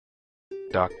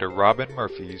Dr. Robin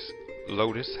Murphy's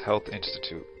Lotus Health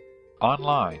Institute.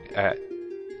 Online at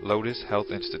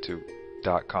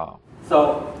lotushealthinstitute.com.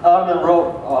 So Hahnemann wrote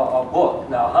a book.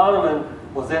 Now Hahnemann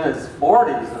was in his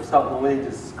 40s or something when he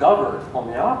discovered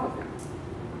homeopathy.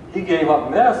 He gave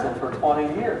up medicine for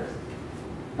 20 years.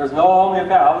 There's no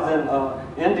homeopathy. I was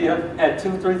in India, had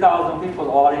 3,000 people in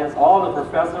the audience, all the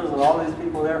professors and all these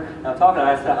people there. And I'm talking,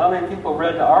 I said, how many people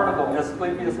read the article,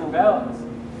 Asclepius and Balance?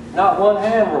 Not one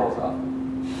hand rose up.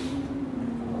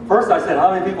 First I said,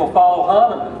 how many people follow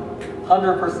Hahnemann?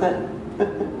 100%.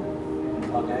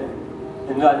 Okay?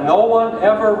 And no one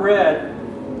ever read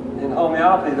in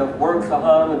homeopathy the works of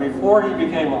Hahnemann before he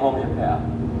became a homeopath.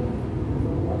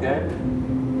 Okay?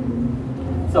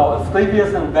 So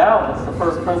Asclepius and Balance, the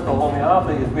first principle of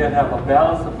homeopathy is we have to have a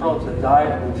balanced approach to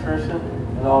diet, nutrition,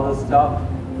 and all this stuff,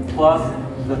 plus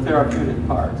the therapeutic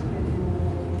part.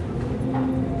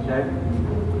 Okay?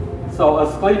 So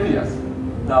Asclepius.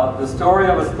 Now, the story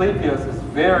of Asclepius is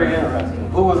very interesting.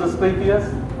 Who was Asclepius?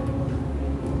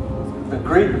 The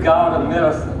Greek god of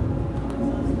medicine.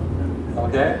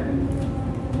 Okay?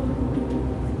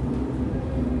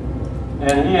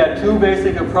 And he had two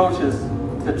basic approaches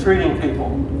to treating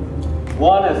people.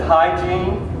 One is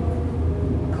hygiene,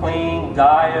 clean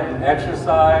diet,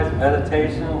 exercise,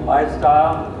 meditation,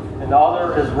 lifestyle, and the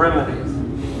other is remedies.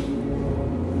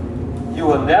 You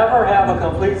will never have a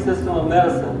complete system of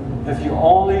medicine if you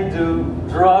only do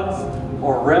drugs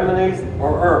or remedies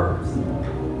or herbs.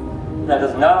 That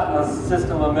is not a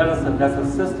system of medicine, that's a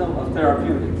system of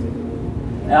therapeutics.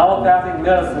 Allopathic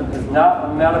medicine is not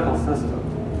a medical system.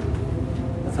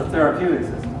 It's a therapeutic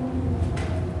system.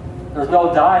 There's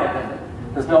no diet in it.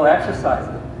 There's no exercise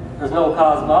in it. There's no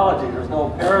cosmology. There's no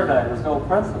paradigm. There's no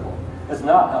principle. It's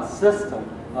not a system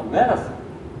of medicine.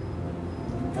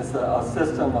 It's a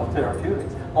system of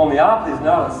therapeutics. Homeopathy is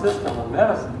not a system of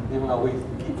medicine, even though we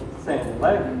keep saying the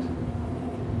language.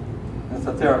 It's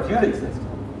a therapeutic system.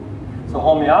 So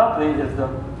homeopathy is the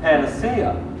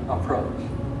panacea approach,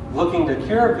 looking to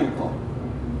cure people.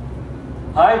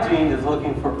 Hygiene is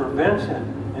looking for prevention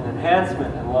and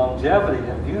enhancement and longevity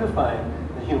and beautifying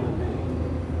the human being.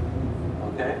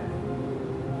 Okay?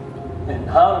 And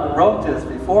Hahnemann wrote this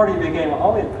before he became a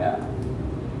homeopath.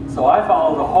 So I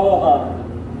follow the whole Hahnemann,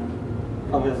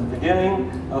 from his beginning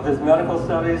of his medical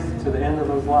studies to the end of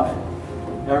his life.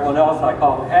 Everyone else I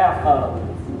call them half Hahnemann.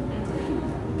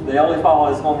 They only follow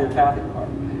his homeopathic part.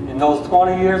 In those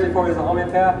 20 years before he was a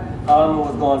homeopath, Hahnemann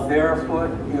was going barefoot.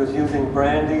 He was using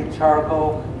brandy,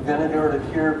 charcoal, vinegar to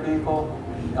cure people,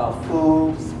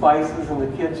 food, spices in the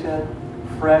kitchen,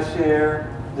 fresh air.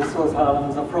 This was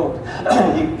Hahnemann's approach.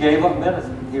 He gave up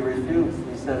medicine. He refused.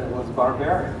 He said it was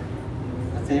barbaric.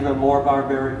 It's even more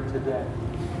barbaric today.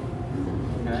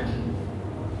 Okay?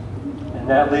 And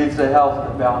that leads to health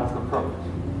and balanced approach.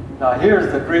 Now here's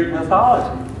the Greek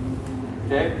mythology.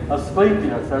 Okay?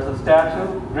 Asclepius, there's a statue,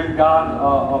 Greek god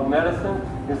of medicine,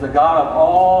 is the god of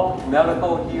all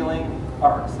medical healing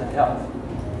arts and health.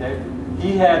 Okay?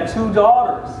 He had two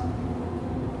daughters.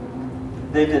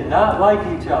 They did not like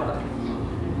each other.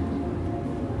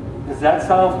 Does that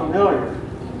sound familiar?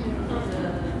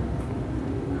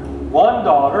 One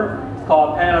daughter is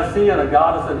called Panacea, the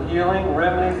goddess of healing,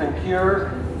 remedies, and cures.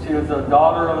 She was the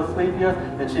daughter of Asclepius,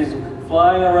 and she's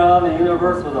flying around the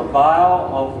universe with a vial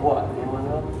of what? Anyone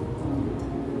know?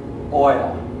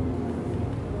 Oil.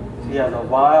 She has a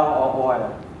vial of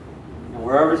oil. And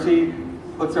wherever she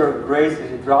puts her grace,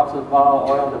 she drops a vial of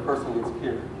oil, the person gets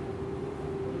cured.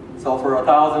 So for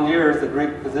 1,000 years, the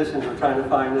Greek physicians were trying to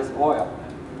find this oil.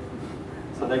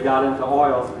 So they got into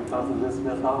oils because of this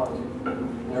mythology.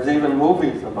 And there's even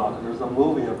movies about it. There's a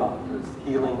movie about it. There's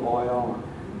healing oil, or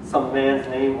some man's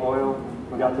name oil.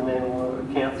 We got the name of a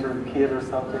cancer kid or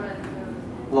something.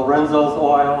 Lorenzo's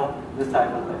oil, this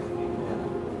type of thing.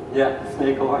 Yeah,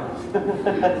 snake oil.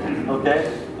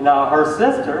 Okay? Now her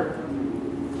sister,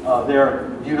 there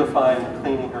beautifying and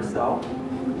cleaning herself,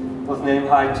 was named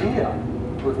Hygeia,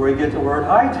 where you get the word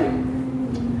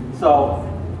hygiene. So,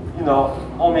 you know,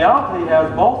 homeopathy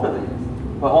has both of these.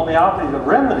 But homeopathy, the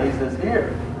remedies is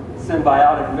here.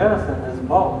 Symbiotic medicine is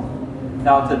both.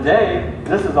 Now today,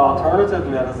 this is alternative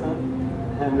medicine,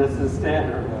 and this is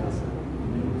standard medicine.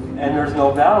 And there's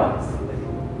no balance.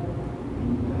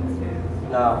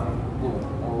 Now, you know, I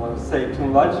don't want to say too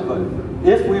much, but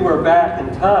if we were back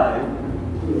in time,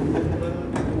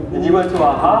 and you went to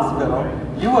a hospital,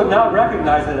 you would not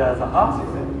recognize it as a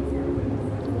hospital.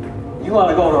 You want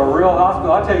to go to a real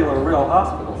hospital? I'll tell you what a real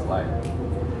hospital is like.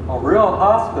 A real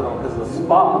hospital is a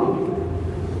spa,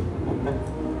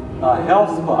 a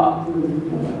health spa.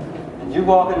 And You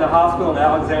walk in the hospital in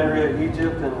Alexandria,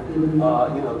 Egypt, and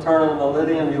turn on the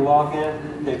lithium, you walk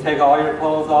in, they take all your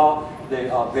clothes off, they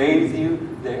bathe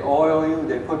you, they oil you,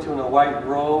 they put you in a white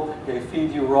robe, they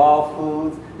feed you raw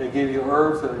foods, they give you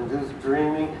herbs that induce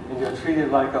dreaming, and you're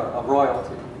treated like a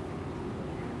royalty.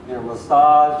 You're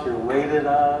massaged, you're waited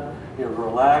on, you're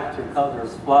relaxed,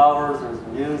 there's flowers, there's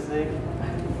music.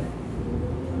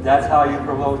 That's how you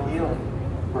promote healing,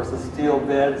 versus steel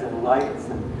beds and lights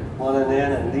and running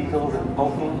in and needles and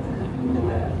poking and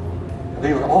that. And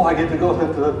people go, I get to go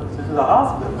to the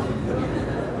hospital.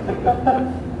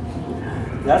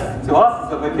 That's, to us,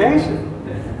 it's a vacation.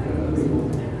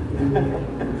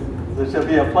 There should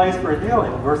be a place for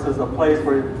healing versus a place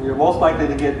where you're most likely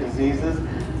to get diseases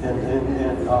and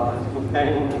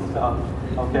pain and stuff.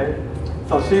 Okay?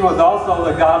 So she was also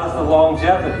the goddess of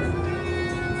longevity.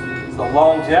 So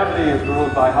longevity is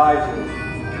ruled by hygiene.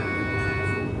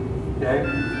 Okay?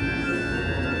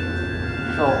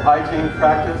 So hygiene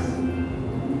practice,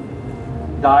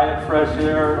 diet, fresh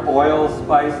air, oils,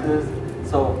 spices.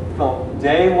 So from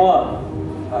day one,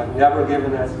 I've never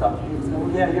given that stuff. He said,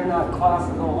 well, yeah, you're not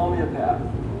classical homeopath.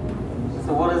 I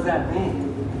said, what does that mean?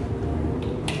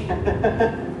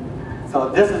 So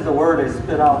this is the word they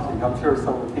spit out to you. I'm sure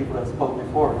some of the people that spoke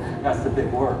before, that's the big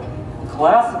word.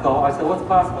 Classical, I said, what's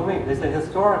classical mean? They say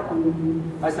historical.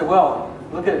 I said, well,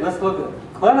 let's look at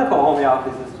clinical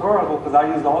homeopathy is historical because I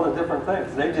used all the different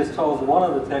things. They just chose one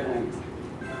of the techniques.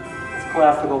 It's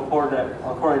classical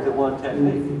according to one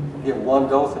technique. You give one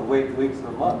dose and wait weeks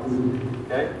or months.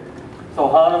 Okay? So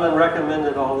Hahnemann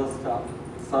recommended all this stuff.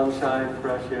 Sunshine,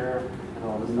 fresh air, and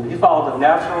all this stuff. He followed a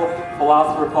natural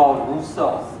philosopher called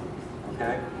Rousseau.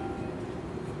 Okay?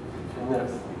 And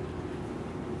this.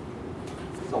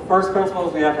 So first principle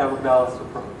is we have to have a balanced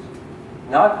approach.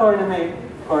 Not according to me,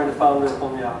 according to founder of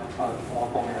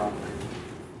homeopathy.